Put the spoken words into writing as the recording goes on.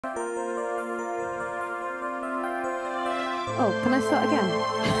Oh, can I start again?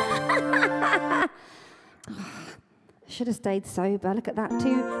 I should have stayed sober. Look at that.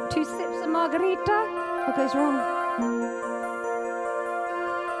 Two sips of margarita. What goes wrong?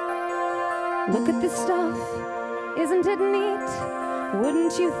 Look at this stuff. Isn't it neat?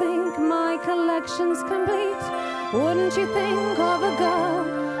 Wouldn't you think my collection's complete? Wouldn't you think of a girl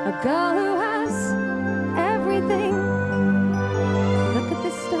who has everything? Look at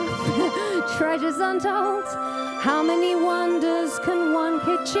this stuff. Treasures untold. How many wonders can one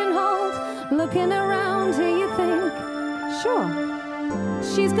kitchen hold? Looking around here you think, sure,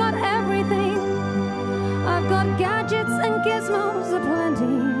 she's got everything. I've got gadgets and gizmos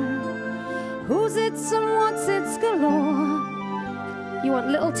aplenty. Who's its and what's its galore. You want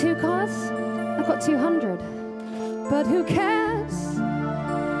little 2 cars? I've got 200. But who cares?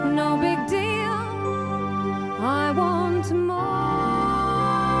 No big deal. I want more.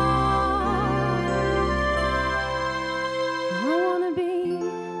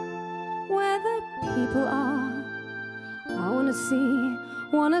 People are. I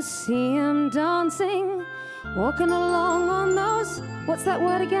wanna see him dancing, walking along on those, what's that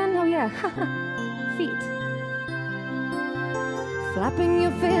word again? Oh yeah, feet. Flapping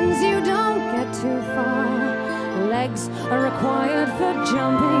your fins, you don't get too far. Legs are required for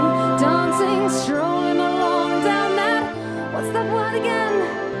jumping, dancing, strolling along down that, what's that word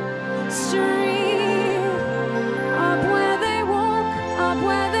again? Street. Up where they walk, up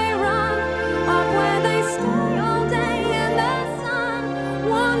where they run, up where they stay all day in the sun,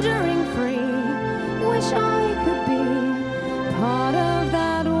 wandering free. Wish I could be part of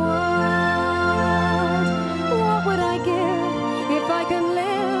that world. What would I give if I could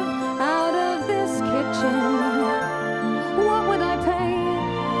live out of this kitchen? What would I pay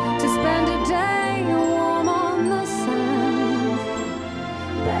to spend a day warm on the sand?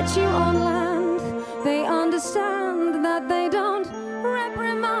 Bet you on land they understand that they don't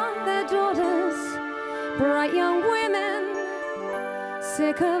reprimand their daughters. Bright young women,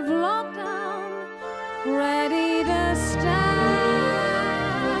 sick of lockdown, ready to stand,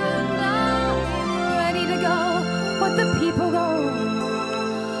 ready to go, what the people go.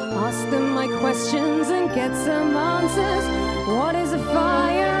 Ask them my questions and get some answers. What is a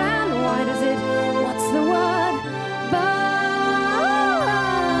fire and why does it, what's the word, burn?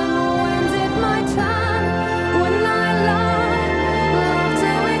 When's it my turn? When I love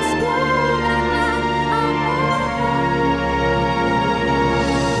to explore that land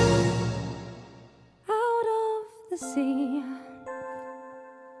out of the sea.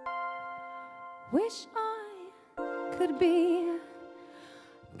 Wish I could be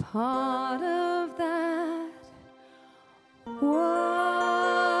part of that world.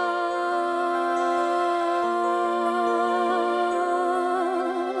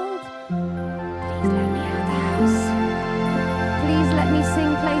 Please let me out the house. Please let me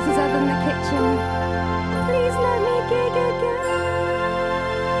sing places other than the kitchen. Please let me gig again.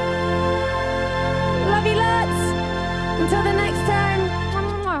 Love you lots. Until the next time.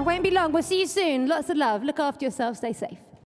 Won't be long. We'll see you soon. Lots of love. Look after yourself. Stay safe.